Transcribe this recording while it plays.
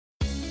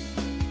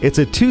It's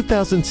a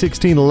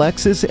 2016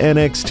 Lexus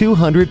NX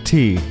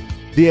 200T.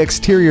 The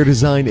exterior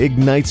design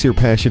ignites your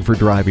passion for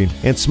driving,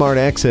 and Smart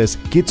Access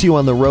gets you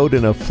on the road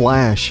in a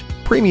flash.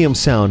 Premium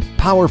sound,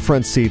 power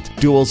front seats,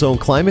 dual zone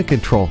climate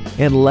control,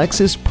 and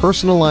Lexus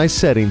personalized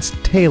settings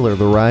tailor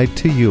the ride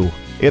to you.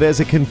 It has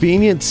a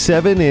convenient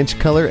 7-inch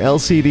color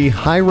LCD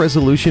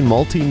high-resolution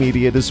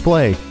multimedia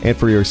display, and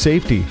for your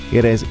safety,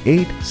 it has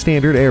 8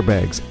 standard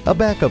airbags, a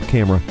backup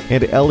camera,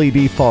 and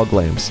LED fog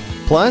lamps.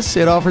 Plus,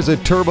 it offers a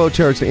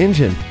turbocharged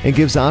engine and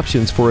gives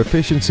options for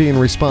efficiency and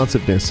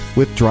responsiveness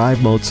with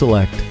Drive Mode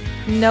Select.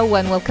 No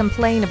one will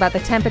complain about the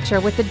temperature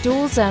with the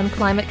dual zone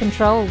climate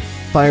control.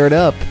 Fired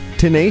up,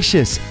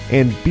 tenacious,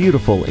 and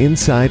beautiful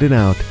inside and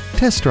out.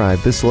 Test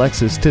drive this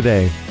Lexus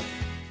today.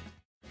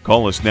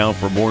 Call us now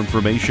for more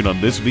information on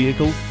this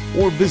vehicle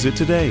or visit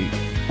today.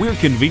 We're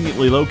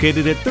conveniently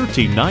located at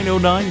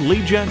 13909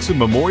 Lee Jackson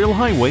Memorial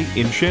Highway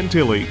in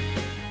Chantilly.